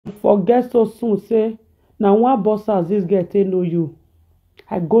forget so soon, say, now one bossas this girl take know you.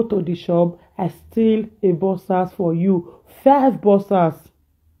 I go to the shop, I steal a bossas for you. 5 bossas.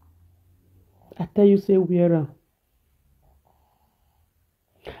 I tell you, say, wear am.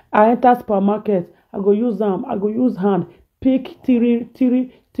 I enter supermarket, I go use hand, pick three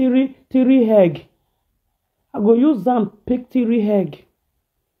egg. I go use hand, pick 3 egg.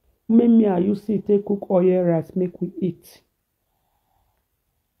 Make me and you see take cook oil rice, make we eat.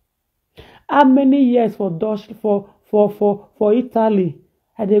 How many years for Dutch for Italy?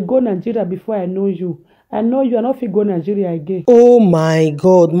 I dey go Nigeria before I know you. I know you are not fit go Nigeria again. Oh my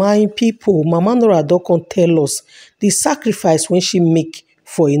God, my people, Mama Nora don come tell us the sacrifice when she make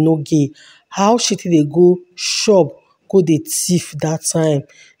for Enogie. How she dey go shop, go dey thief that time.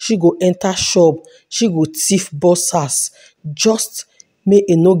 She go enter shop, she go thief bossas, just make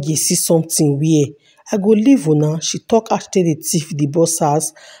Enogie see something wear. I go leave una. She talk how she dey thief the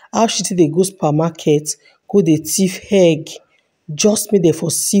bossas, how she dey go supermarket, go dey thief egg, just make dem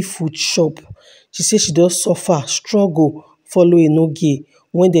for seafood shop. She say she don suffer, struggle, follow Enogie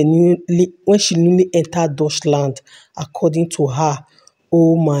when she newly enter Dutchland, according to her.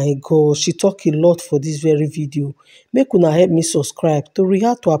 Oh my God, she talk a lot for this very video. Make una help me subscribe to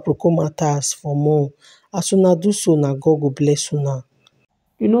react to aproko matters for more. As una do so, na God go bless una.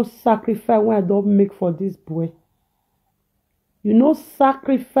 You know sacrifice when I don't make for this boy. You know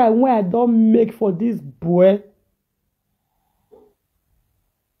sacrifice when I don't make for this boy.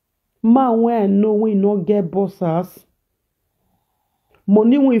 Man when I know when you not get bossas.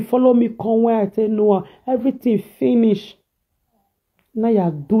 Money when you follow me come when I say no, everything finish. Now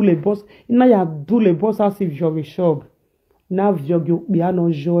you do le boss. Now you do le boss as if you're a shop. Now you be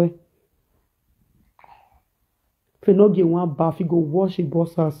no joy. If you not get one bath, you go wash the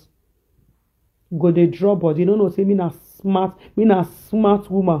bossas. Go dey draw body. You don't know say me na smart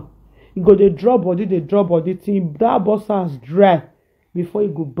woman. You go dey draw body, till that bossas dry before you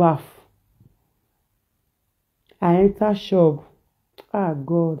go bath. I enter shop. Ah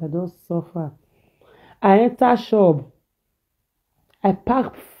God, I don't suffer. I enter shop. I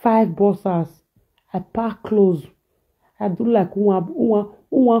pack 5 bossas. I pack clothes. I do like one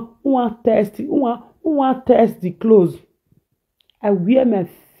test the clothes. I wear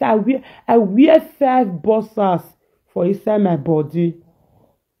 5 bossas for inside my body.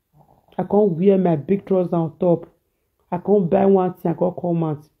 I can't wear my big trousers on top. I can't buy one thing. I can't come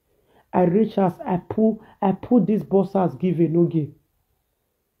out. I reach house. I pull this bossas give Enogie.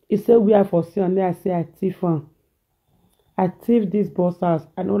 He said we are for sale, and then I say I thief am. I thief these bossas.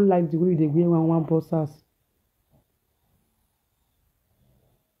 I don't like the way they wear one bossas.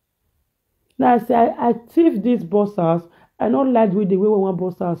 Now I say I thief these bossas. I don't like the way they wear one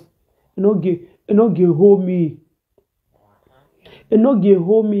bossas. Enogie hold me. Enogie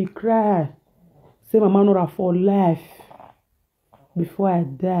hold me, cry. Say Mama Nora for life. Before I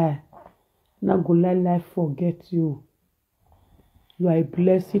die, now go let life forget you. You are a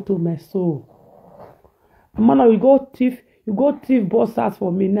blessing to my soul. Mama, you go thief bossas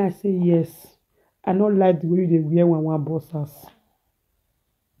for me. Now I say yes. I don't like the way they wear one bossas.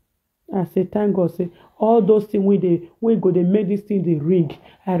 I say thank God. Say all those things we go they make this thing the ring.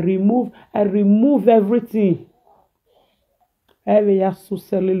 I remove everything. I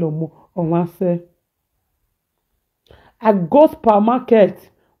go supermarket.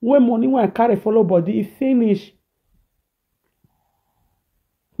 When money when I carry follow body, it finish.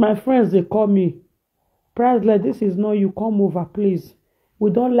 My friends they call me. Price like this is not you. Come over, please.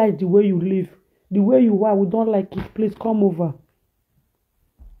 We don't like the way you live. The way you are, we don't like it. Please come over.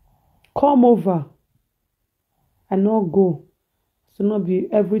 Come over. I not go. So not be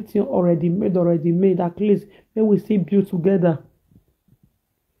everything already made. At least when we see build together.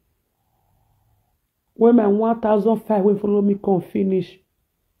 When my 1,005 will follow me come finish.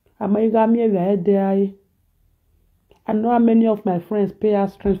 I got me over head there. I know how many of my friends pay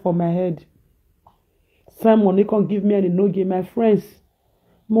us strength for my head. Some money can give me any Enogie. My friends,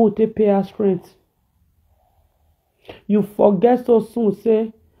 more they pay us strength. You forget so soon,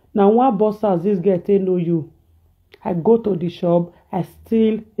 say, now one bossas this girl take know you. I go to the shop, I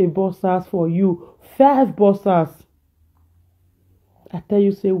steal a bossas for you. 5 bossas. I tell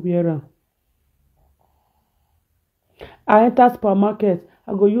you, say, wear am. I enter supermarket,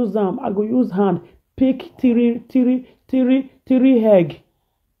 I go use hand, pick 3 egg.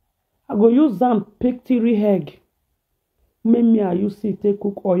 I go use hand, pick 3 egg. Make me and you see take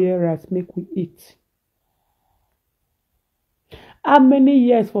cook oil rice, make we eat. How many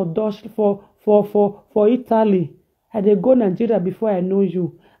years for Dutch for Italy? I dey go Nigeria before I know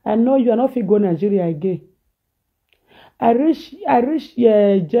you. I know you are not fit go Nigeria again. I reach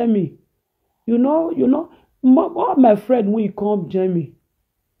Jamie. All my friend when you come Jamie.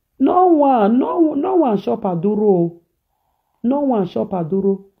 No one shop Aduro. No one shop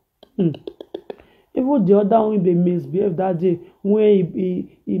Aduro. Hmm. Even the other one be misbehave that day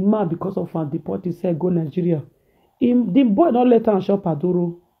when he mad because of am deport himself go Nigeria. The boy don't let am shop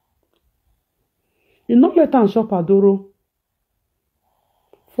Aduro. He not let am shop Aduro.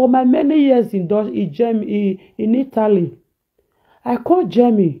 For my many years in Italy, I call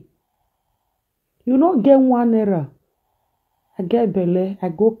Jamie. You not get 1 naira. I get belle, I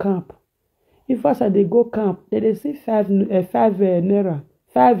go camp. If I dey go camp, they see 5 naira,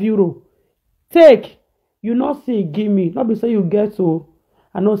 €5. Take, you not say give me. Not be say you get so.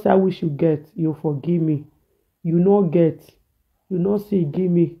 I know say I wish you get. You forgive me. You not get. You not say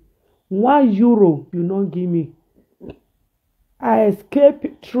give me. €1, you not give me. I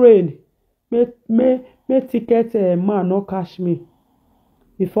escape train. Make ticket man not catch me.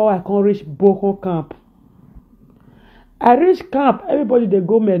 Before I can reach Boko camp. I reach camp, everybody they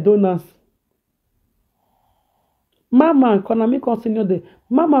go McDonald's. Mama, can I continue there?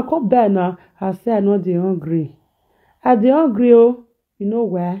 Mama, come back now. I say I know they hungry. I dey hungry, oh. You know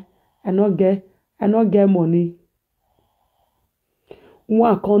why? I not get money.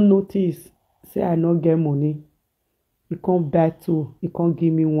 One can't notice, say I not get money. He come back to, he can't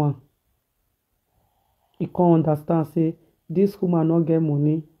give me one. He can't understand, say, this woman not get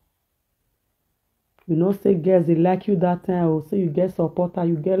money. You know, say girls, they like you that time, or say you get supporter,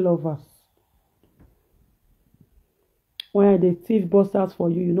 you get lovers. When they thief busters for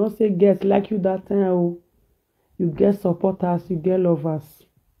you, you know, say girls like you that time, oh, you get supporters, you get lovers.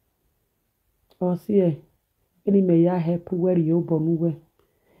 Or see, any may ya help where you born where.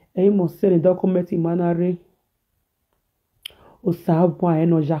 And you must send a document in manner. O sabu a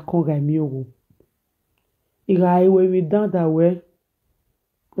eno jakon ga mi owo. Iga iwe mi dan da we.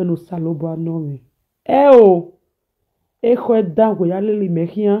 Eno salobo anome. O. E kwe dan we ya leli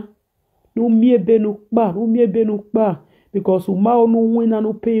mekian. No mie be no kpa. Because uma onu win and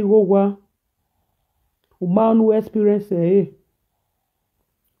no pay go wa. Uma onu experience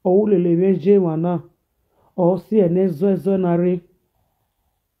O lele veje wana. O si ene zo na re.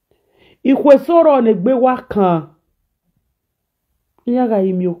 Ikwe soro ne gbe wa kan. Yaga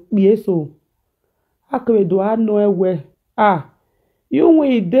imi okpie so. Akwe do I know where. You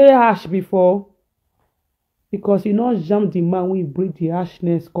when dey ash before. Because you not jam the man when you breathe the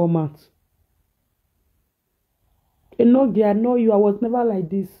ashness come out. Enogie, I know you. I was never like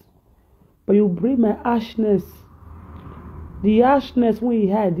this. But you bring my ashness. The ashness when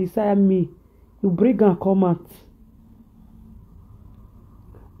you had inside me. You bring and come out.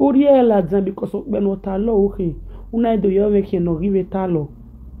 Uriela done because of when what I love, okay. Una do you make no give it talo.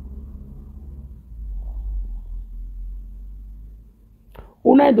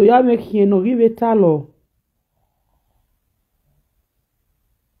 Una do you make no give it talo.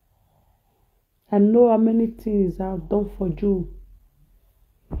 I know how many things I've done for you.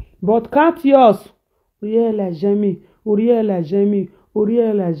 But can't yours. Uriela Jamie.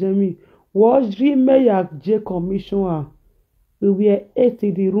 Was dream ya J commissioner. We were 8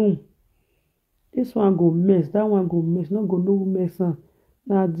 in the room. This one go mess, that one go mess, not go no mess.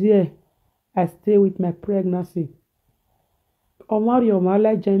 Now dear, I stay with my pregnancy. Omari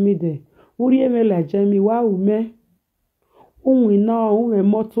like Jamie there. Uri me like Jamie, wa ume. Unwi na ume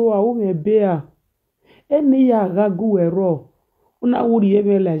moto wa ume bea. Eni ya gagu ero. Una uri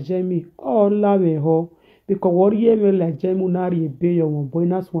me like Jamie. Oh la me ho. Because uri me like Jamie unari ebe ya wombo.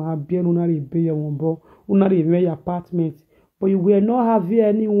 Inas wa habien unari ebe ya wombo. Unari ebe ya apartment. But you will not have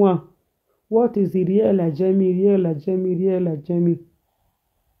anyone. What is the real Jamie?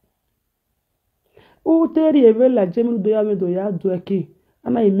 O teri eve la Jamie do ya me do ya do eke.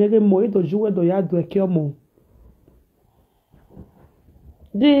 Ana imege mo do juwe do ya do eke omo.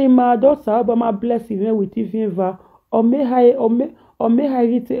 Di ma do sa ba ma bless even with even va. O me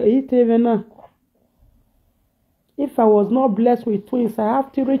hai ite vena. If I was not blessed with twins, I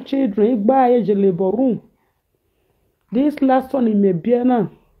have 3 children. Igba age labor room. This last one in me biena.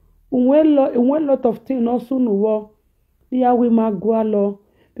 One lot of things also no wo. Yeah, we magwalo.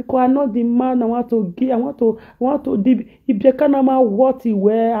 Because I know the man I want to give. I want to if they can what he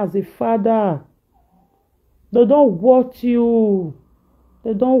wear as a father. They don't watch you.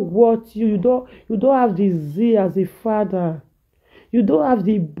 You don't have the Z as a father. You don't have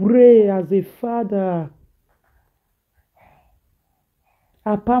the brain as a father.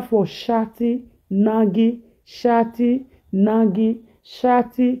 Apart from shati, nagi,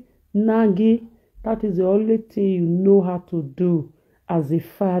 nagi. That is the only thing you know how to do as a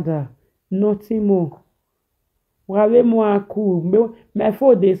father. Nothing more. Wawe more cool. My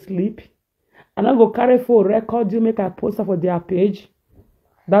phone they sleep. And I go carry phone record you make a poster for their page.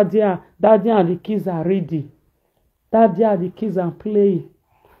 That day and the kids are ready. That day and the kids are playing.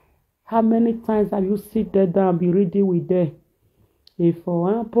 How many times have you sit there down and be reading with them? If for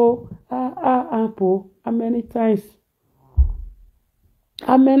ample, ample. How many times?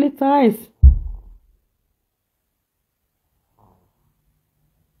 How many times?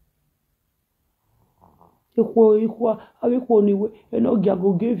 Enogie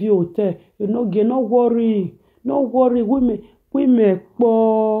go give you hotel. Enogie, no worry. No worry. We may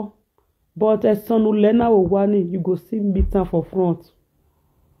poor. But a son who learn how one, you go see meet am for front.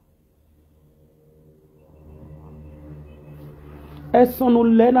 A son who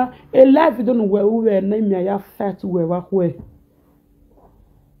learn a life you don't know where we were name ya fat where.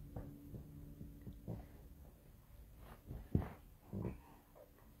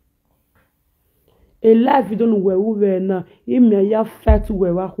 A life you don't know where we were now. Him ya fat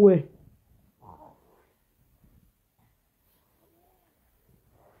where.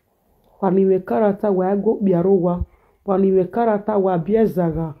 Waniwe karata wa go biarowa. Waniwe karata wa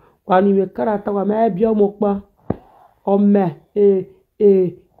biezaga. Waniwe karata wa mebia mokpa. Ome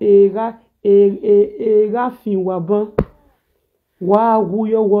ga fin wa ban. Wa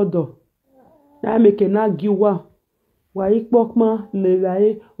wuyo wodo. Na meke na giwa. Wa ikpokma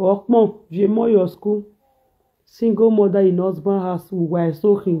lewaye okpon jemo your school. Single mother in husband house wa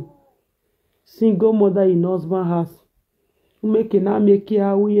soking. Single mother in husband house. Meke na meke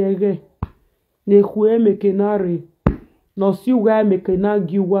ha uyege. Nekwe meke na re. No si wa meke na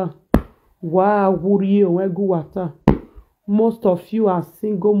giwa. Wa wuri wegu wata. Most of you are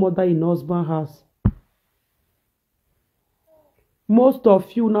single mother in husband house. Most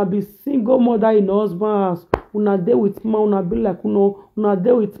of you na be single mother in husband house. Una dey with man, una be like una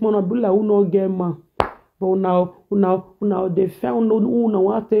dey with man, una be like una get man. But una dey found una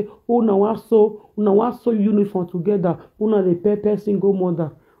want so uniform together. Una dey pepper single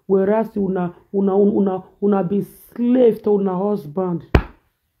mother. Whereas una be slave to una husband.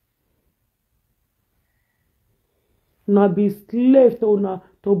 Una be slave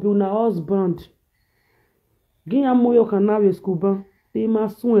to be una husband. Ginya moyo kanave skuba. Di ma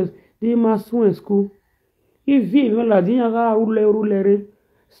soon school. If you la dinya ga rule.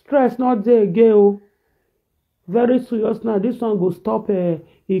 Stress not there again. Very serious now. This one go stop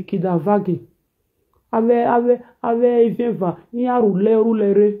ikidavagi. Ave eveva. Nya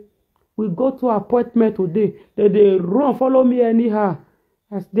rule. We go to appointment today. They run follow me anyhow.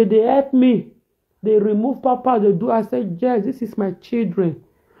 As they help me. They remove papa. They do. I say yes. This is my children.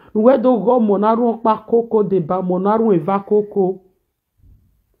 Where do go monaru pa koko de ba monaru eva koko.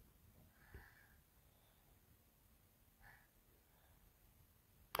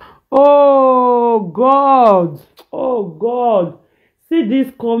 Oh God. See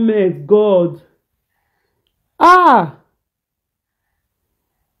this comment, God.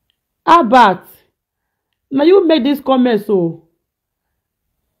 Abat. Now you make this comment, so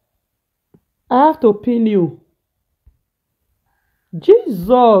I have to pin you.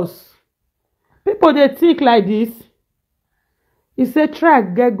 Jesus. People they think like this. It's a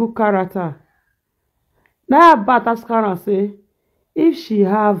track get good character. Now Abat ask her and say, if she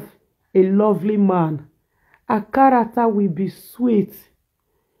have a lovely man, her character will be sweet.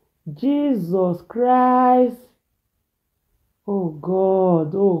 Jesus Christ. Oh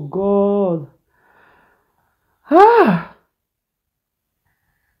God.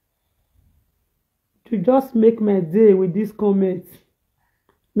 To just make my day with this comment.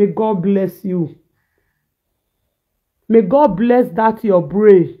 May God bless you. May God bless that your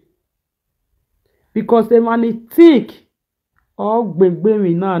brain. Because they want to think.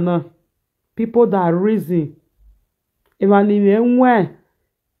 People that reason. Even when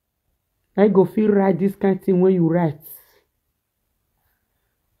I go feel write this kind of thing when you write.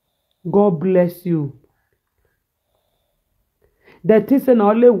 God bless you. That is an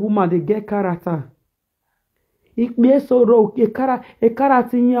only woman they get character. It be so row a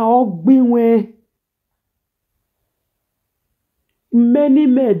character in your way. Many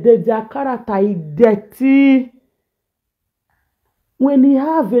men their character is dirty. When you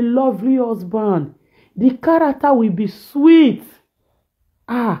have a lovely husband, the character will be sweet.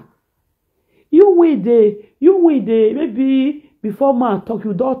 You will maybe before man talk,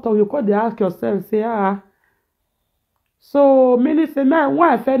 you don't talk, you call they ask yourself, say, So many say, man,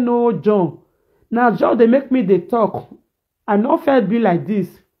 why I feel no John? Now John they make me they talk. I not felt be like this.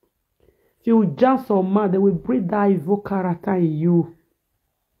 If you jump some man, they will breed that evil character in you.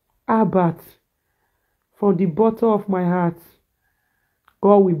 But from the bottom of my heart,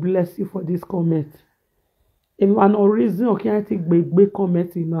 God will bless you for this comment. If an reason or can't take big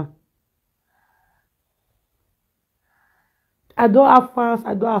comment in now. I don't have fans,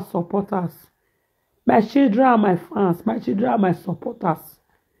 I don't have supporters. My children are my fans, my children are my supporters.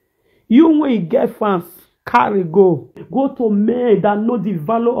 You when you get fans, carry go. Go to men that know the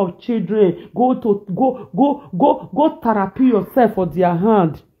value of children. Go therapy yourself for their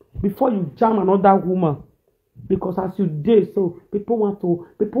hand before you jam another woman. Because as you did, so people want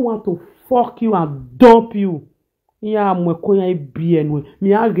to fuck you and dump you. Ya mwekonya ibienwe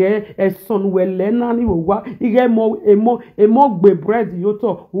mi age eson wele na ni wa ige emo gbe bread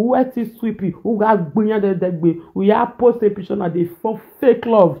yoto wet sweepy who ga gbiyan dedegbe we ya post a picture na dey for fake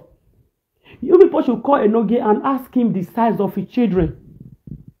love. You people should call Enogie and ask him the size of his children.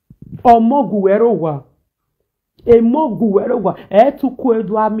 Omogu werowa emogu werowa etuku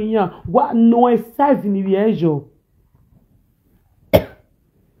edu amiyan wa no size ni viejo.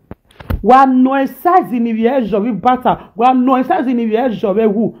 Wa no size in the we butter. Wa no size in the we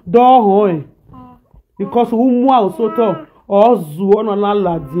who do hoy. Because who moi soto ozu ono la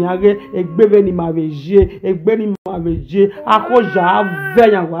ladin age egbebe ni maveje egbe ni maveje akoja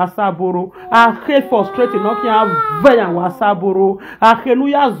aveyan wa saboro ake frustrate no ki aveyan wa saboro akenu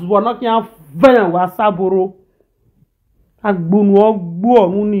ya zuo no ki aveyan wa saboro agbonu ogbo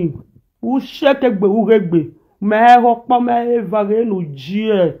orun ni u sekegbe u regbe me ho pa me evare no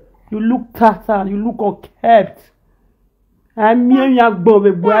jie. You look tattered, you look unkempt. I'm ya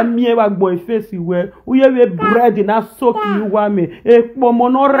boy, I'm here boy face you wear. We have a bread in a soak you want me. A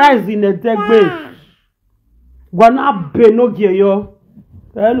mono rise in the deck bay. Wana Enogie yo.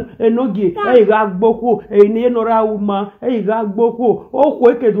 Enogie, hey Ragboko, hey Nora woman, hey Ragboko. Oh,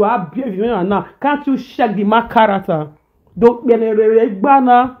 quick to have behavior now. Can't you check the my character? Don't be a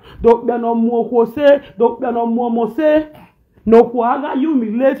banner, don't be no more say, don't be no more say. No kuaga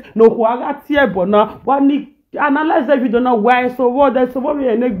humiliate, no kuaga tear bona. Wani analyze the video now why so what there's so we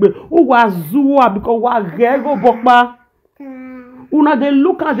enegbe. Who was zua because wa rego bokba. Una they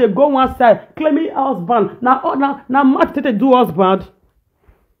look at they go one side claiming husband. Now match they do husband.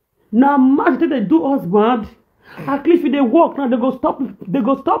 Now match they do husband. At least if they work now they go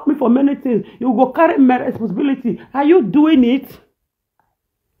stop me for many things. You go carry my responsibility. Are you doing it?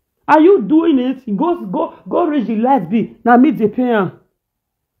 Are you doing it? Go reach the light be. Now meet the pain.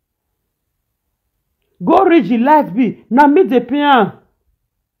 Go reach the light be. Now meet the pain.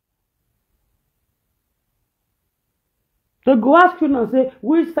 So go ask you now say,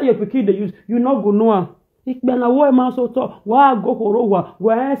 which side your pikin they use? You not go know. Ikbena wo man so to. Wa go korowa.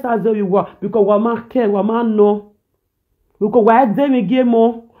 Wa esa ze you wa because wa man care, wa man know. Because wa dem again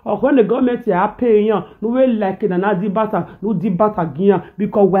more. Or when the government are paying you, no way like it and no debat again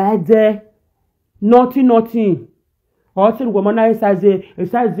because we're there. Nothing. Or say woman I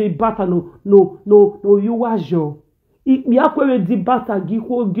say batter no you was yo. It me akwe debat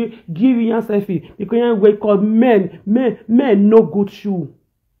give yourself because we call men no good shoe.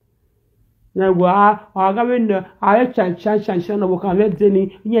 Na wa aga we no I chan no can let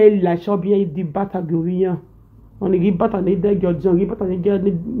deni yen la shop yen debat agovian. On the but on the dead your John, but on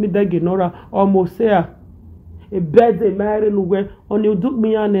the dead Nora almost there. A bed they marry no on you do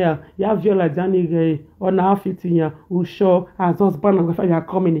me on there. You have your like Danny on half it in ya who show as husband and wife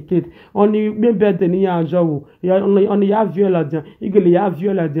communicate. On the bed the near job. You only have your like you have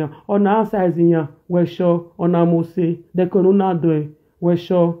your like on our size in ya where show on almost say they can not do it. Where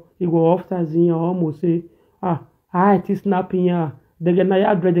show it go off size in ya almost say it is snapping ya. They get na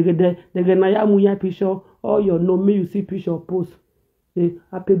ya dread they get na ya muya picture. Oh, you know me, you see picture post. Say,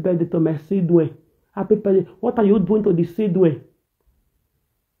 happy birthday to my seedway. Happy birthday. What are you doing to the seedway?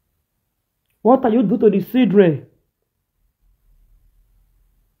 What are you doing to the seedway?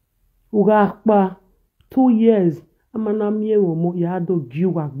 Uga 2 years. Amana mie womo ya do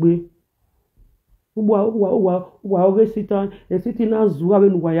giwa gbe. Uwa oge sitan. Esiti na zuwa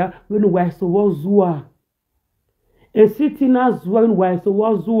wenu wa so wo zuwa. Esiti na zuwa wenu wa so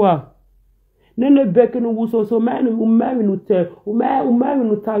wo zuwa. Nene beke no wuso so umari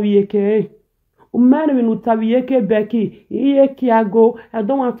no tawiyeke. Umari no tawiyeke beki. Iye kiago. I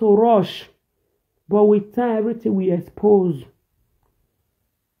don't want to rush. But with time, everything we expose.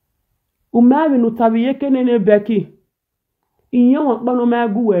 Umari no tawiyeke nene beki. Inyo wakpa no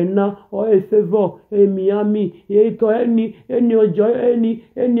magu na o e favor e Miami e to any ojo any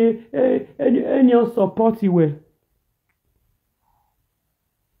support iwe.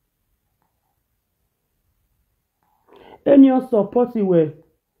 Any support iwe.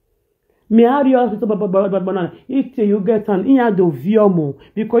 Me ari hospital baba ite you get an inya do viomo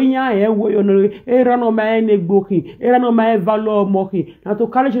because inya ewo yo no era no ma enegboki era no ma evalo moki na to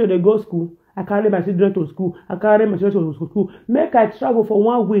carry you dey go school I carry my children to school. I carry my children to school. Make I travel for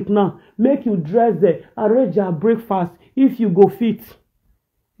 1 week now. Make you dress there. Arrange your breakfast if you go fit.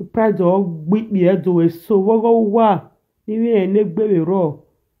 The price of beat me head to so what go wa. Even a neck baby raw.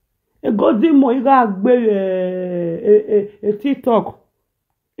 A golden mo you got a TikTok.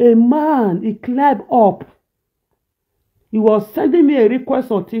 A man he climbed up. He was sending me a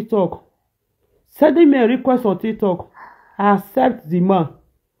request on TikTok. I accept the man.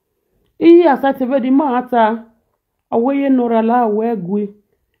 He accepted the man after away Nora la wegwe.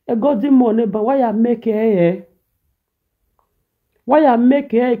 A golden money, but why I make it? Why I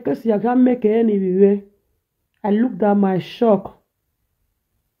make it? Because I can't make it anyway. I looked at my shock.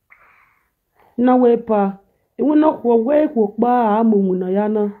 Na wepa. Iwe no kwa we kwa ba amu na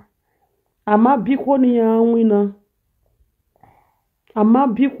yana. Ama biko ni ya wina. Ama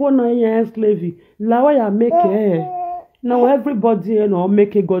biko na ya slave. La why I make it? Now everybody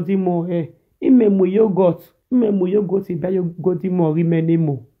make a godi more eh. Ime mu yogurt. Ibe yogurt more remeni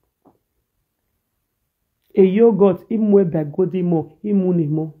mo. A yogurt imwe ba godi mo imuni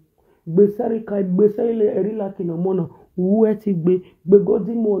mo. Gbesari le eri la kino mona. Uwe ti gbe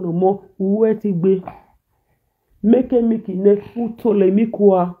godi mo no mo. Uwe ti gbe. Meke miki ne futole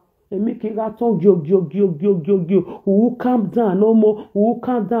mikwa. Emiki gaton gyo. Uwu calm down no more. Uwu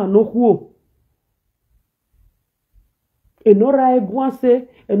calm down no huo. Enora egwase,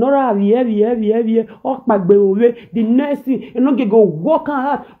 Enora avie, okpagbe owe, the next thing, Enogie go walk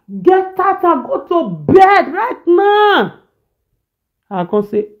out, get out and go to bed right now. I can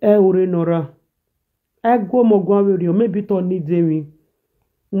say, ure Nora. I go mo gwanwe maybe to need me.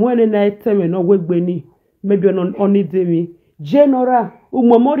 When the night time no wegbe ni, maybe on need me. Nora,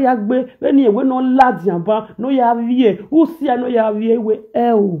 umomori agbe, when no ladian ba, no ya avie, usia no ya avie we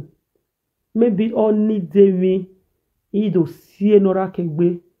maybe on need me. Ido sie Nora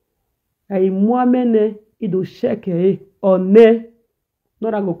kegbe. Ai muamene ido sheke one.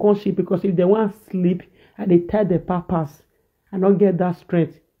 Nora go come sleep because if they want sleep and they tell the papas and not get that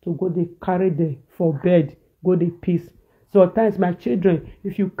strength to go they carry them for bed, go they peace. Sometimes my children,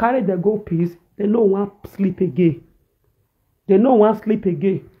 if you carry them go peace, they no want sleep again.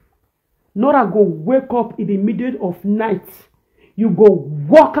 Nora go wake up in the middle of night. You go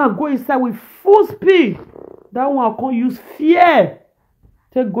walk and go inside with full speed. That one I can't use fear.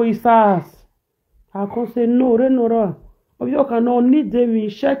 Take go inside. I can't say no, Nora. If you cannot need them in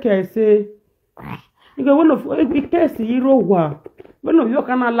check I say. You go one of it case hero wa. One of you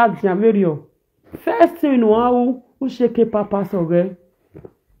cannot lad Jamerio. First thing you know who shake papa soge.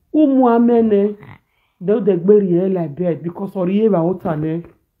 Muamene. They'll bury like bed because Orieva otane.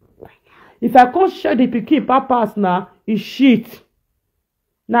 If I can't share the pikin papas now, it's shit.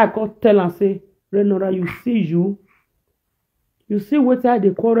 Now I can't tell and say, Nora, you see what I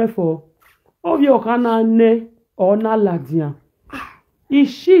dey quarrel for. Of your kana ne or na ladian. He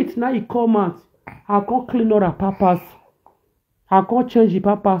shit now he come out. I can't clean Nora papas. I can't change the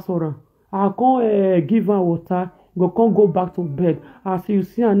papas or I can't give her water. Go back to bed. As you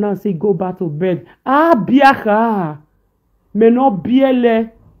see her now say go back to bed. Biaka. Me no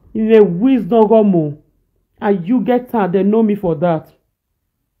biele in a wisdom gomo. And you get her, they know me for that.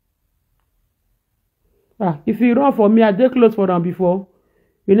 If you run for me, I take close for them before.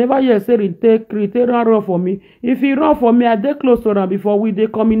 You never hear say return run for me. If you run for me, I take close for them before. We they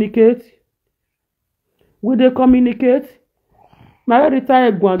communicate. My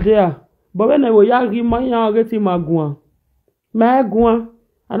retire Guandea. But when I was young, my young get him a guan. My guan.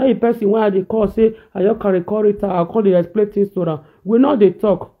 I know the person when they call say, I can call it, I call the explain things to them. We know they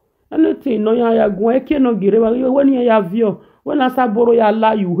talk. Anything no ya guan, I cannot get it. When you have view, when I say borrow ya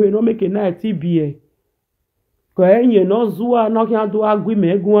lie, you will not make a night TBA.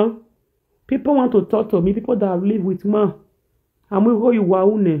 People want to talk to me, people that live with me. And we go you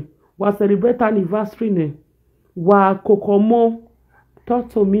wa celebrate anniversary ne. Wa kokomo. Talk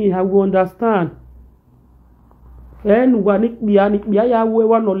to me, I will understand. And when ya we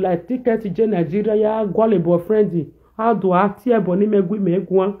one no like ticket to Nigeria ya gwale boyfriend. How do I tear boni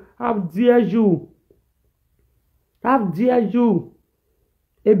megwan? How dare you?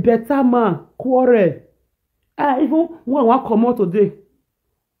 A better man quarrel. Even when one come out today,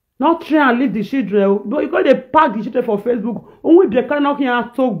 not try and leave the children, but you got to pack the children for Facebook. Only be kind of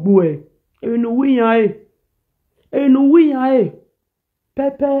talk boy.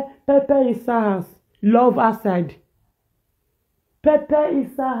 Pepe is house. Love outside. Pepe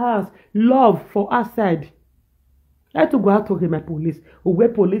is house. Love for outside. I have to go out to get my police. Where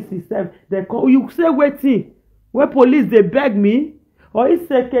police is safe. They call you say waiting. Where police they beg me. Or it's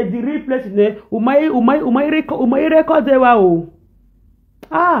like the real place ne umai record there wow.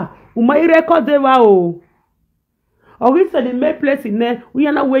 Ah, umai record deva o. Or if the main place in there, we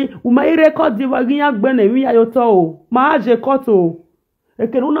are not way, umai record deva ginya gbene we are yoto o. Ma je koto.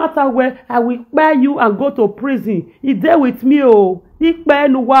 Ekenunata where I will buy you and go to prison. He there with me o. Nikpe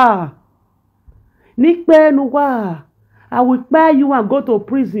nuwa. Nikpe nuwa. I will buy you and go to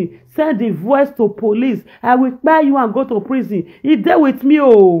prison. Send the voice to police. I will buy you and go to prison. He there with me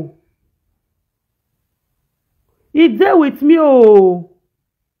o. He there with me o.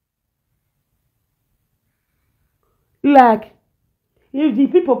 Like, if the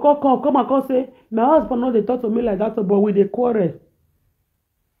people come and come say, my husband not dey talk to me like that, but we dey quarrel.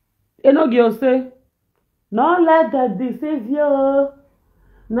 Enogie say, no let that deceive you.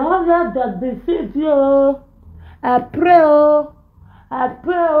 No let that deceive you. I pray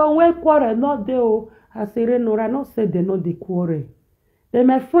when quarrel not there. I say, Nora, not say they not dey quarrel. Then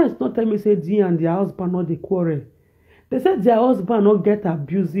my friends not tell me say Dia and their husband not dey quarrel. They said their husband not get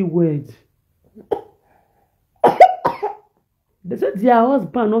abusive words. They said their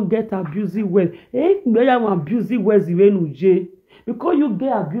husband not get abusive words. Hey, you have abusive words even uje. Because you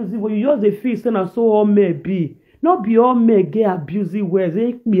get abusive words, you just the feel say na so all men be. Not be all men get abusive words.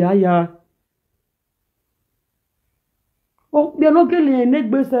 Hey, be aya. Oh, they are not getting a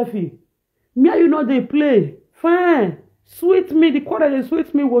neck base selfie. Me and you know they play. Fine. Sweet me, the quarter they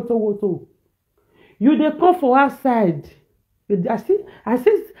sweet me woto. You they come for outside.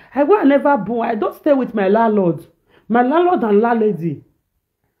 I go never born. I don't stay with my landlord. My landlord and landlady.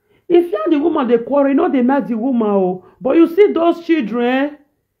 If you and the woman they quarrel, you know they met the woman oh. But you see those children,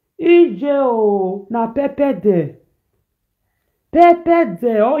 EJ oh, na Pepe there. Pepe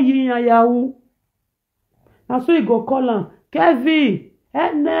there, oh yin and yahoo. And so you go call him, Kevin,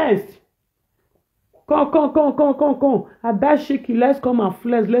 Ernest. Come. I bet shaky, let's come and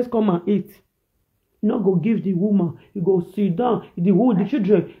flex, let's come and eat. You not go give the woman, you go sit down, the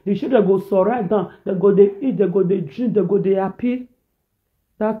children go surround down, they go they eat, they go they drink, they go they happy.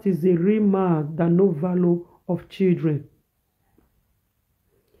 That is a real man that no value of children.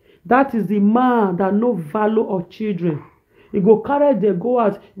 That is the man that no value of children. You go carry them, go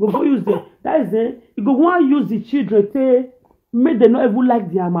out, you go use them. That is it. You go want use the children, say, make them not even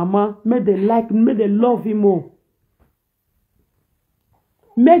like their mama, make them love him more.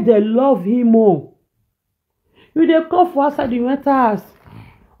 Make them love him more. You dey come for outside the winter house.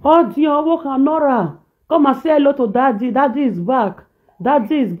 Oh dear, work and Nora. Come and say hello to daddy. Daddy is back.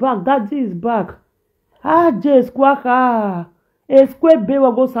 Daddy is back. Ah, J squawka. A square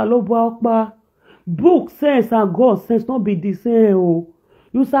bewa go salobo okpa. Book sense and God sense not be the same. Oh.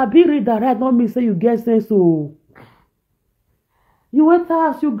 You sabi read and write not mean say you get sense. Oh. You went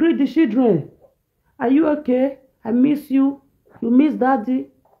house, you greet the children. Are you okay? I miss you. You miss daddy.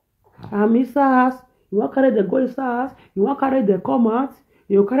 I miss her house. You want carry the go inside house? You want carry the come out?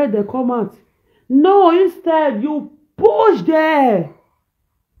 You carry the come out. No, instead you push there.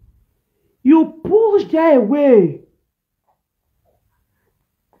 You push there away.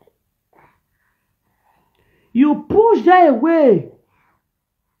 You push there away.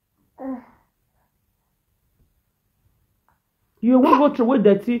 You want go throw away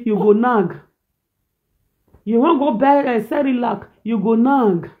dirty, you go nag. You want go buy a Cerelac, you go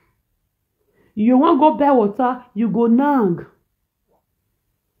nag. You want go buy water, you go nag.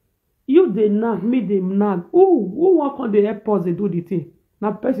 You dey nag, me dey nag. Who want come dey help us dey do the thing?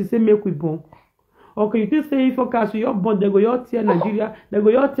 Na person say make we born. Okay, you think say if focus you born, they go your tear Nigeria, they go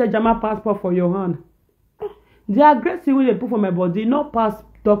your tear German passport for your hand. The aggressive way they put for my body, not pass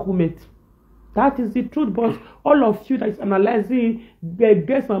document. That is the truth, but all of you that is analyzing the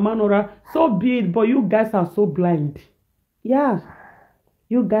guess Mama Nora, so be it, but you guys are so blind. Yeah,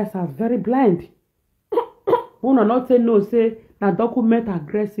 you guys are very blind. Una not say no, say na document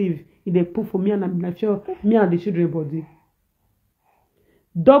aggressive. If they put for me and I'm sure me and the children body.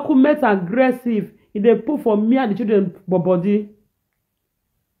 Document aggressive. If they put for me and the children body.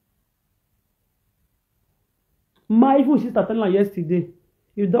 My even sister tell her yesterday,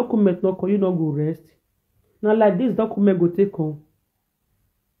 if document not come, you not go rest. Now like this document go take on.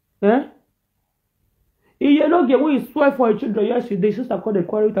 Eh? If you don't get when you swear for your children yesterday, sister called the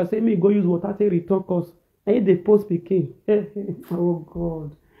quarry and say me go use water to return cost. And if they post speaking. Oh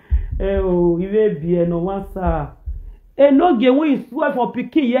God. Oh, you may be no one sir. Enogie when you swear for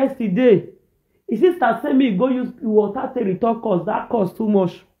pikin yesterday. His sister say me go use water to return cost. That cost too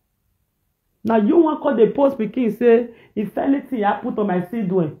much. Now you want call the post pikin say if anything I put on my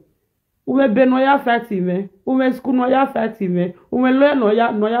seed when. Ume be no ya fati me. Ume school no ya fati me. Ume lawyer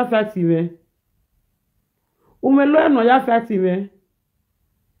no ya fati me. Ume lawyer no ya fati me.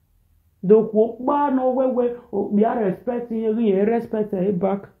 Donc, no we are respecting you, respect it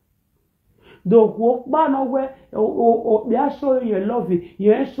back. Donc, no we are showing you love,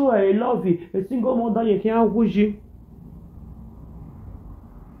 you ain't showing you love, a single mother you can't wish you.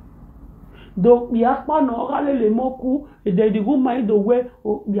 Donc, we are pas no rale le moku, et the woman the way,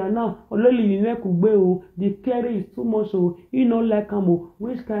 biana, or lily in Nekube, the care is too much, you know, like Camo,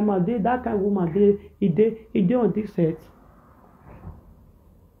 which kind of day, that kind of woman, they on this set.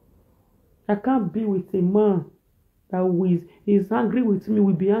 I can't be with a man that is angry with me,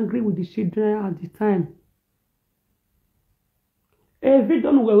 will be angry with the children at the time. If you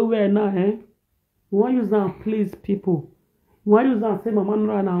don't know where we are now, you want to use that and please people. You want to use that and say, Mama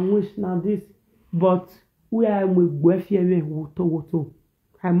Nora and wish now this. But we are with Buefieme, Woto.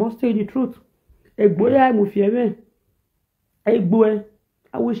 I must tell you the truth. A boy, I'm with you. A boy,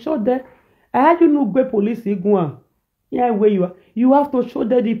 I will show that. I had you know, go police, yeah, where you are. You have to show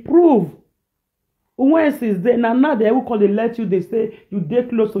that the proof. Once is there now they will call they let you, they say you dey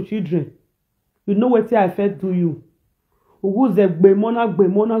close to children. You know what I fed to you. Who's a gbemona.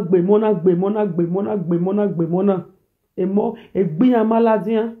 Emo a gbiya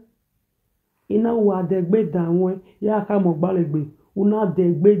maladian. Ina wa de gbe down ya ka mo gbalegbe. Una de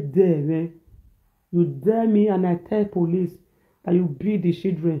gbe there. You dare me and I tell police that you beat the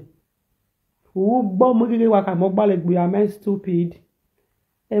children. Who bo mo gege wa ka mo gbalegbe, am I stupid?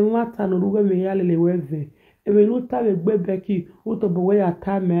 Emata no ruwe me yale le weve. Eme no ta we gbe beki uto bo we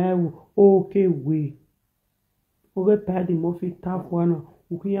ata me okay we. Owe pa di mo fi ta fwana.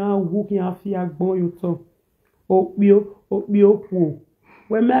 Ukiya fi agbon yo to. Okpio ku.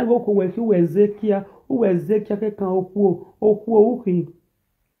 We me go ko we ki we Zekia, u we Zekia ke kan okuo uki.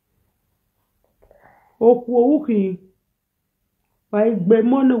 Okuo uki. By gbe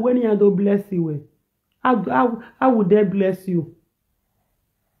money when you do bless you. How would they bless you?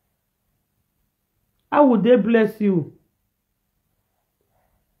 How would they bless you?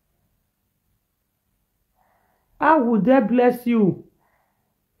 How would they bless you?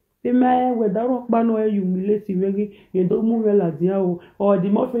 The man with that rock bano humiliate you don't move well dia or the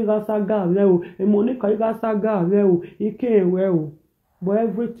mouth ga saga well e money ka ga saga well e can well but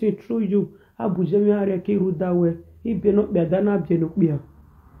everything through you abuje mi are ki ruda we ibe no pe dana bi no pe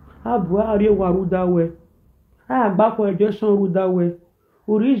abu are wa ruda we agba ko ejo san ruda we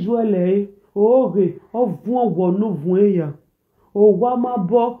orijuele oge ovun owo no vun eya owa ma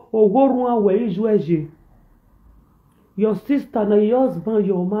bo ogorun awe iju eje. Your sister and your husband,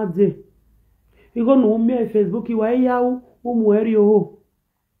 your mother. You go no me Facebook, you are yaw, ho.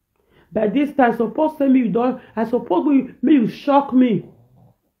 By this time, suppose say me you don't. I suppose me you shock me.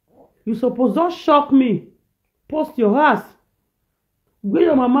 You suppose don't shock me. Post your ass. Where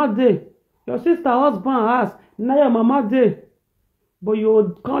your mama there? Your sister husband ass. Now your mama there. But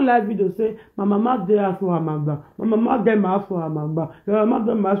you can't live video say, my mama there ask for her mama. My mama there ask for her mama. Your mama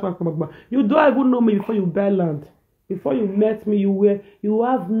there ask for her mama. You don't even know me before you buy land. Before you met me, you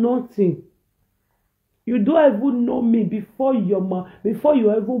have nothing. You don't even know me before you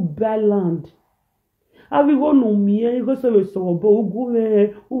even buy land. I will go no me, you go so but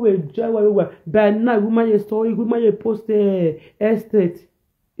who will joy by now, woman story, woman post estate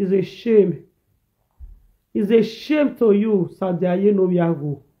is a shame. It's a shame to you, Sadiaye no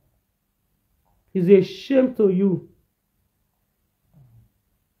Yago. It's a shame to you.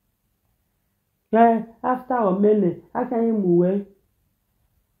 After a minute, I can't move.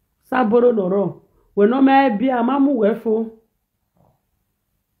 Saboro Noro. We no may be a mamu wefo.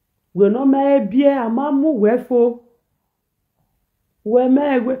 We no may be a mamu wefo. We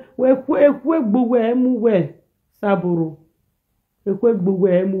may we buwe muwe. Saboro. We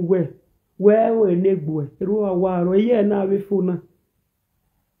buwe muwe. We negwe. Rua waro. Ye na wefuna.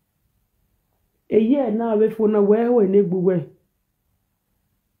 Ye na wefuna. We negwe.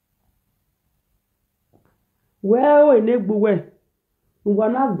 Well, in Egbuwe,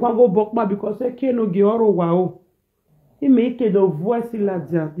 Wana Gwango Bokma because I can't Gioro Wow. He make it a voice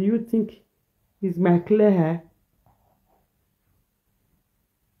ladia. Do you think is my clear hair?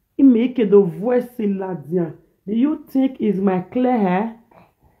 He make it a voice ladia. Do you think is my clear hair?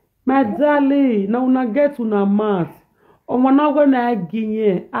 My darling, now na get to na mat. Or when I gonna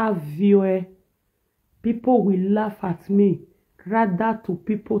ginye avioe. People will laugh at me rather to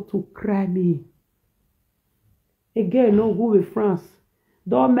people to cry me. Again, no go with France.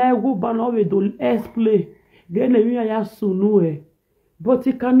 Don't make go ban over to explain. Again, we are sunu. But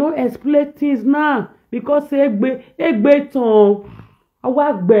he cannot explain things now because egbe ton.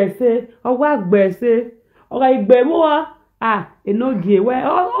 Awa gbese. Ora igbe mo Enogie. We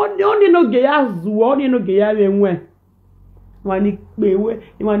only Enogie ya zu, only Enogie ya wenwe. Wani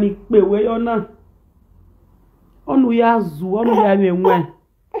pewe yona. Onu ya zu, onu ya wenwe.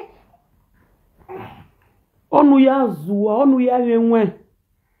 Onu ya zu, onu ya wenwe.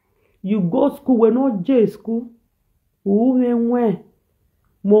 You go school, we not J school. Wenwe.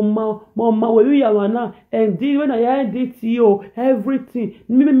 Mama, we you wana. And when I edit you, everything.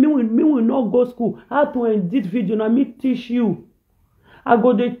 Me will not go school. How to edit video, na me teach you. I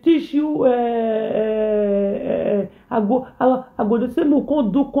go to teach you. I go to say me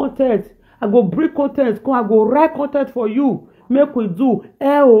can't do content. I go bring content. I go write content for you. Make we do.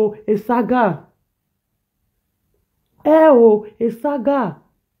 A saga. A saga.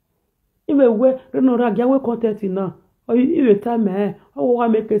 Even where Nora get content enough. Or you time eh? Oh, I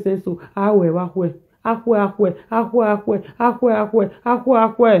make sense so. Akwe.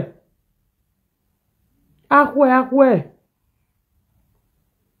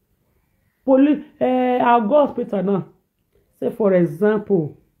 Police, I'll go hospital now. Say for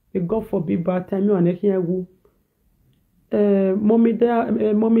example, God forbid bad time you and here who. Mommy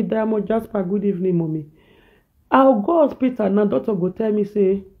there, Jasper. Good evening, mommy. I'll go hospital now. Doctor go tell me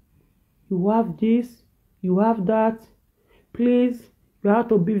say, you have this, you have that. Please, you have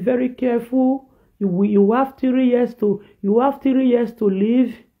to be very careful. You have 3 years to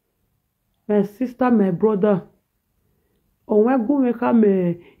live. My sister, my brother. On when go make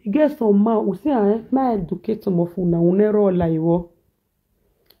me get some man who say my educate some of una unero like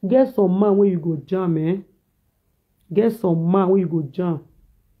get some man where you go jam get some man where you go jam.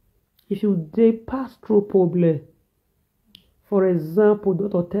 If you dey pass through problem, for example,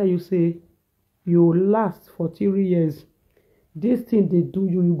 doctor tell you say you last for 3 years. This thing they do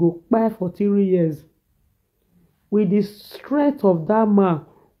you go buy for 3 years. With the strength of that man,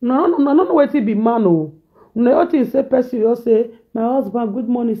 no wetin be man o. No thing say person you say my husband good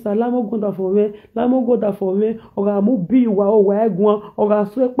morning sir lamo goda for me oga mu bi wa o wa egun oga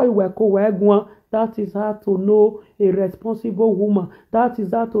so pe iwa ko wa egun. That is how to know a responsible woman. That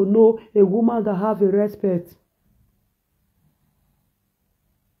is how to know a woman that have a respect.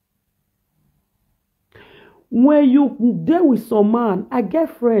 When you deal with some man, I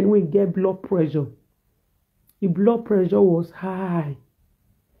get friend when get blood pressure. The blood pressure was high.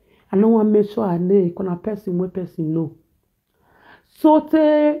 I don't want to make sure I know a person when person know. So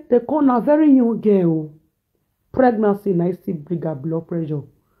they call a very young girl. Pregnancy and I still bring her blood pressure.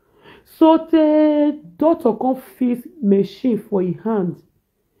 So the doctor come fix machine for his hand.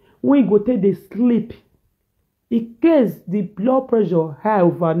 When he go take the sleep, in case the blood pressure high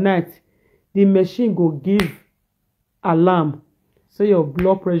overnight, the machine go give alarm. Say your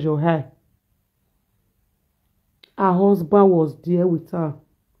blood pressure high. Her husband was there with her.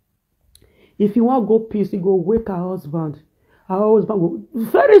 If you want to go peace, you go wake her husband. Her husband go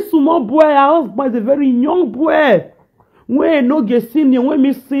very small boy. Her husband is a very young boy. When no get senior, when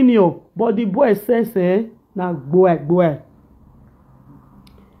me senior, but the boy says, na boy.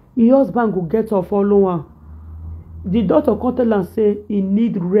 The husband go get up follow her. The doctor come tell am say he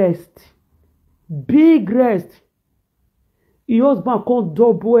need rest, big rest. The husband come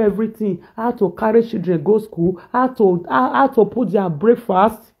double everything. How to carry children go school, how to put their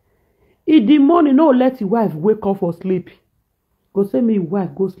breakfast. In the morning, no let his wife wake up for sleep. Go say me wife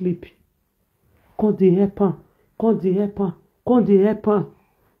go sleep. Come dey help am.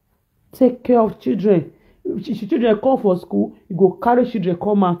 Take care of children. If children come for school, you go carry children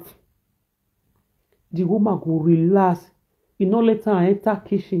come out. The woman go relax. You no let her enter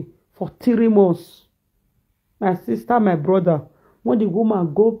kitchen for 3 months. My sister, my brother, when the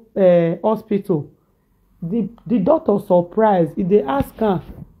woman go hospital, the doctor surprised. If they ask her,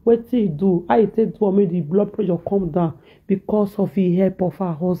 what he do? I take for me the blood pressure come down because of the help of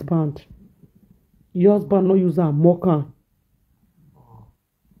her husband. The husband no use her mock her.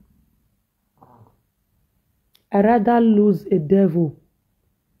 I rather lose a devil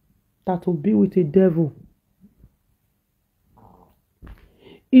than to be with a devil.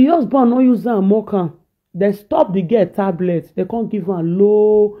 The husband no use her mock her. They stop the girl tablet. They can't give her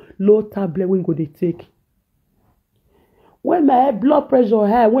low tablet when go they take. When my blood pressure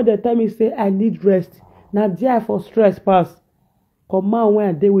high, when they tell me say I need rest, now there for stress pass. Come on, when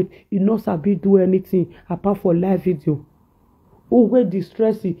I dey with, you no sabi do anything apart for live video. Who wey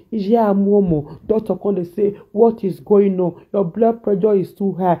distress you? Yeah, momo. Doctor come dey say what is going on? Your blood pressure is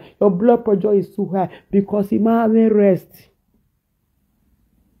too high. Because he ma have rest.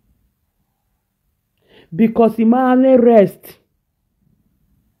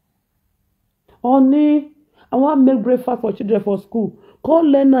 Only I want make breakfast for children for school. Call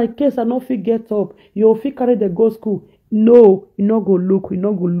learn in case I no fit get up. You fit carry them go school. No, you no go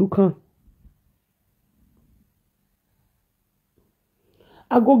look. Huh?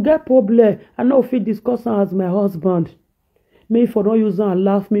 I go get problem. I no fit discuss am as my husband. Me for don't use am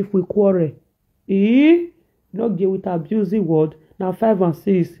laugh me if we quarrel. No get with abusive word. Now 5 and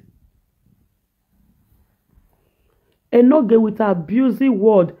 6. And no get with abusive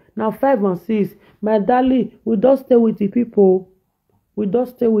word. Now 5 and 6. My darling, we don't stay with the people. We don't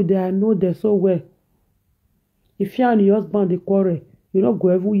stay with them. I know them so well. If you and your husband they quarrel, you not go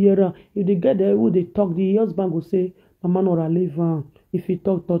every year. If they get there, who they talk, the husband go say, Mama Nora leave am. If he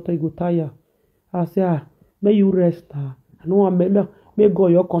talk, he go tire. I say, may you rest now. I know may go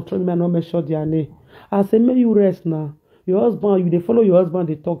your control me, I no make sure their name. I say, may you rest now. Your husband, you they follow your husband,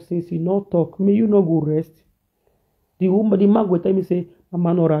 they talk since he not talk. May you not go rest. The man go tell me say,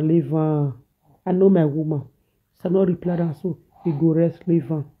 Mama Nora leave am. I know my woman. So I not reply that so he go rest,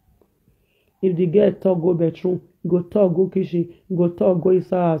 leave am. If the girl talk go bedroom, go talk go kitchen, go talk go his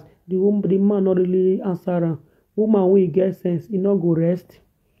house. The man not really answer am. Woman when he get sense, he not go rest.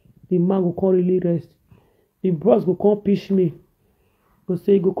 The man go can't really rest. The boss go can't push me. Go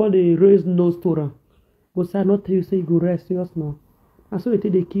say go call the raise nose to her. Go say I not tell you say you go rest just now. And so they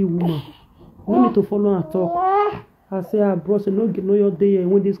take the key woman. No need to follow and talk. I say bros, no get no your day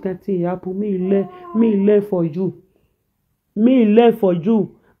when this kind of thing happen. Me learn for you. Me learn for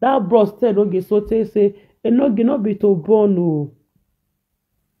you. That bros said don't get so say Enogie not be to born no.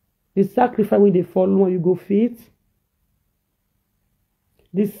 The sacrifice when they follow and you go fit.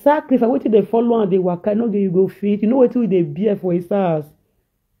 The sacrifice when they follow and they work, Enogie you go fit. You know what they bear for his house.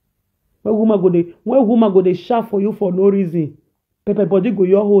 When woman go they shout for you for no reason. Pepper body go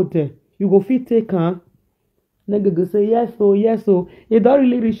your hotel. You go fit take her. Nigga go say yes so yes so. It don't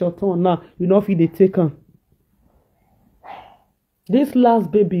really reach your turn now. You know if they take her. This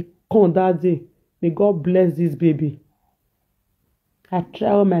last baby come that day. May God bless this baby. I try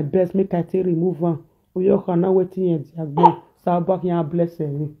all my best make I take remove am. Oyo kan na wetin yen di agbo. So back yan bless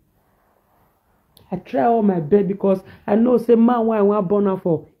me. I try all my best because I know say man why I want born am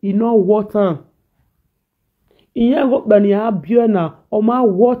for. E no water. Iyan go gba ni abio na o ma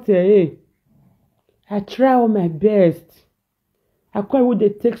water eh. I try all my best. I can't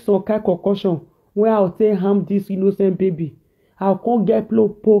even take some kind of concussion where I'll take harm this innocent baby. I can't get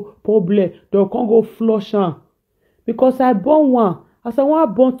problem. They can't go flush am. Because I born one. As I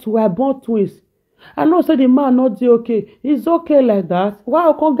want born two, I born twins. I know say the man not dey okay. It's okay like that. Why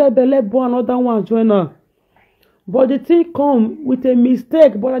I can't get belle born another one join am? But the thing come with a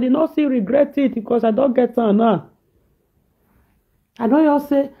mistake, but I did not see regret it because I don't get am now. I don't just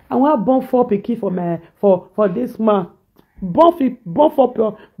say I want born 4 pikin for this man. Born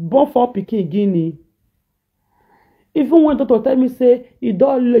 4 pikin Guinea. Even when doctor tell me say e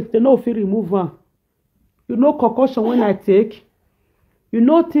don late, they no fit remove am. You know concussion when I take. You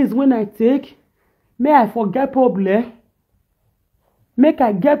know things when I take. May I forget problem. Make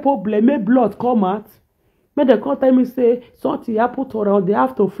I get problem. May blood come out. May they come tell me say something happen to her. They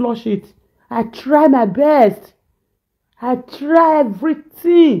have to flush it. I try my best. I try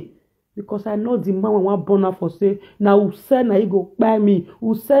everything. Because I know the man when one born out for say, now who say na he go buy me,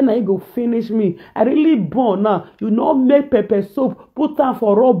 who say na he go finish me. I really born now. You know make pepper soap, put am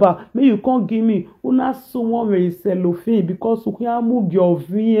for rubber, may you can't give me. Una someone wey cellophane because you can't move your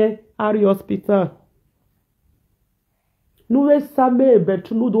vein Harry hospital. Nou we same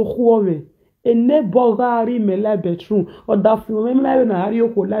bedroom nou do huome. E ne boga Harry me la bedroom. O da fi me me na Harry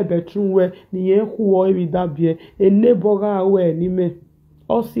ko la bedroom we ni yen huo e da bie. E ne boga we ni me.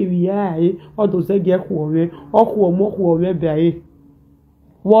 O si ya e o do ze ge huome. O huo mo huome be e.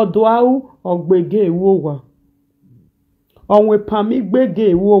 Wo do au ogbege ewo wa. Onwe pami gbege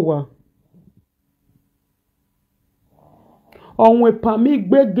ewo wa. Onwe pami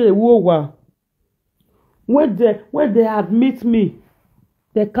gbege ewo wa. When they admit me,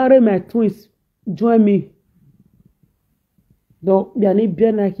 they carry my twins, join me. Donc, bien ni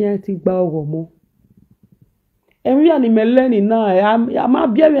bien na qui ti gba oro mo. Emi ya ni meleni na ya ma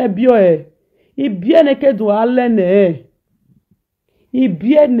bien me bio e. I bien e ke do alene e. I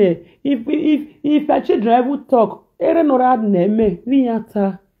bien e if a children ever talk, ere Nora ne me vi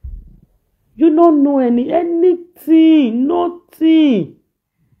ata. You don't know anything, nothing.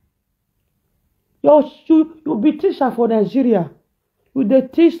 You be teacher for Nigeria. You dey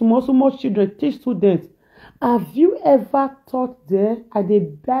teach small children, teach students. Have you ever taught them? I dey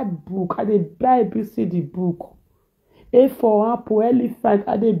buy book, I dey buy ABCD book. A for apple, elephant,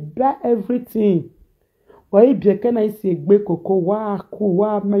 I dey buy everything. Why be can I say gbe koko wa ku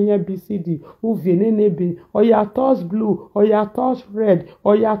wa manya ABCD u vienene be or ya touch blue or ya touch red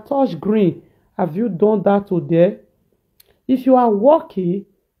or ya touch green? Have you done that today? If you are working,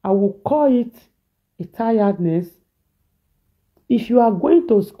 I will call it a tiredness. If you are going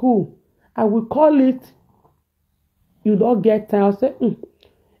to school, I will call it you don't get time. I'll say,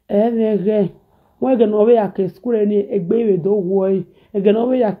 when you know where you school any baby don't worry. You know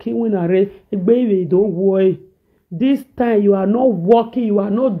where you win a race, baby don't worry. This time you are not working, you are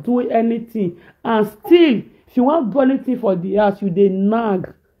not doing anything, and still, if you want to do anything for the house, you dey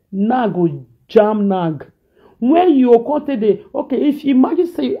nag or jam nag. When you come to the okay, if you imagine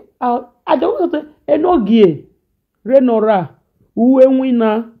say, I don't know Enogie, Nora, uwe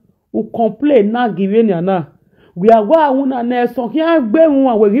wina, u complain na give na. We are una na so here gbe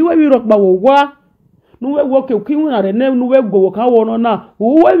won we we rock wo wa. Nu we wo ke ki wona re nu we go ka wo no na.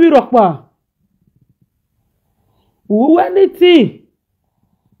 We rock pa. Who anything?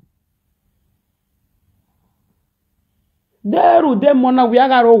 Deru de mona we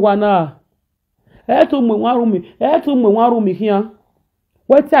agaro wana. Etu mwe warumi here.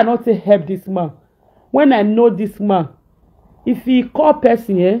 What I not to help this man? When I know this man, if he call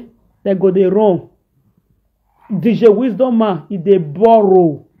person, they go dey wrong. DJ Wisdom man, he dey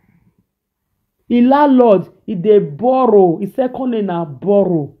borrow. He landlord, he dey borrow. He second name na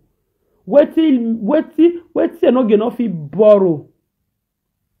borrow. Wetin no get no fit borrow.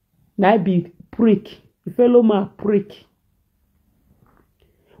 Na be prick. The fellow man prick.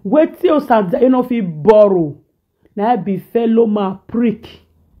 Wetin osanda no fit borrow. Na be fellow man prick.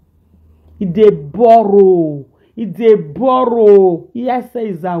 He dey borrow. He dey borrow. He say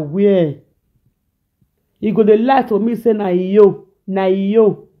is aware. He go dey lie to me say na yo.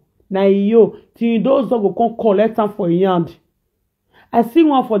 Till those go come collect am for him hand. I see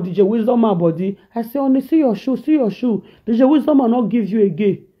one for DJ Wisdom man body. I say, honey, see your shoe. DJ Wisdom man not give you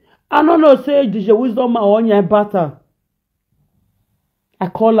again. I don't know, say DJ Wisdom man on your butter. I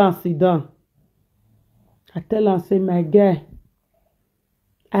call and sit down. I tell her, say, my guy,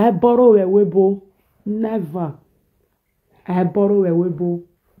 I borrow a webo. Never. I borrow a webo.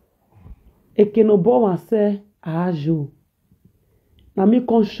 Ekenobo wan say, ajo. Na me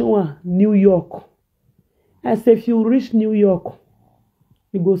come show New York. I say, if you reach New York,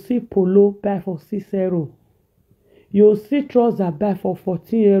 you go see polo buy for €6. You see trouser buy for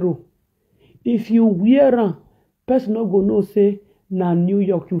 €14. If you wear am, person no go know say na New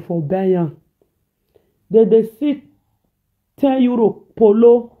York you for buy am. They see €10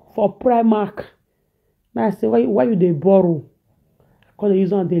 polo for Primark. Now I say why you dey borrow? Because they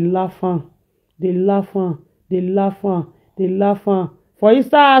use am dey laugh am. For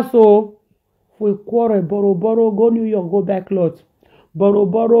inside so we quarrel borrow go New York go buy cloth. Borrow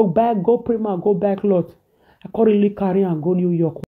buy go Primark go buy cloth. I can't really carry and go New York.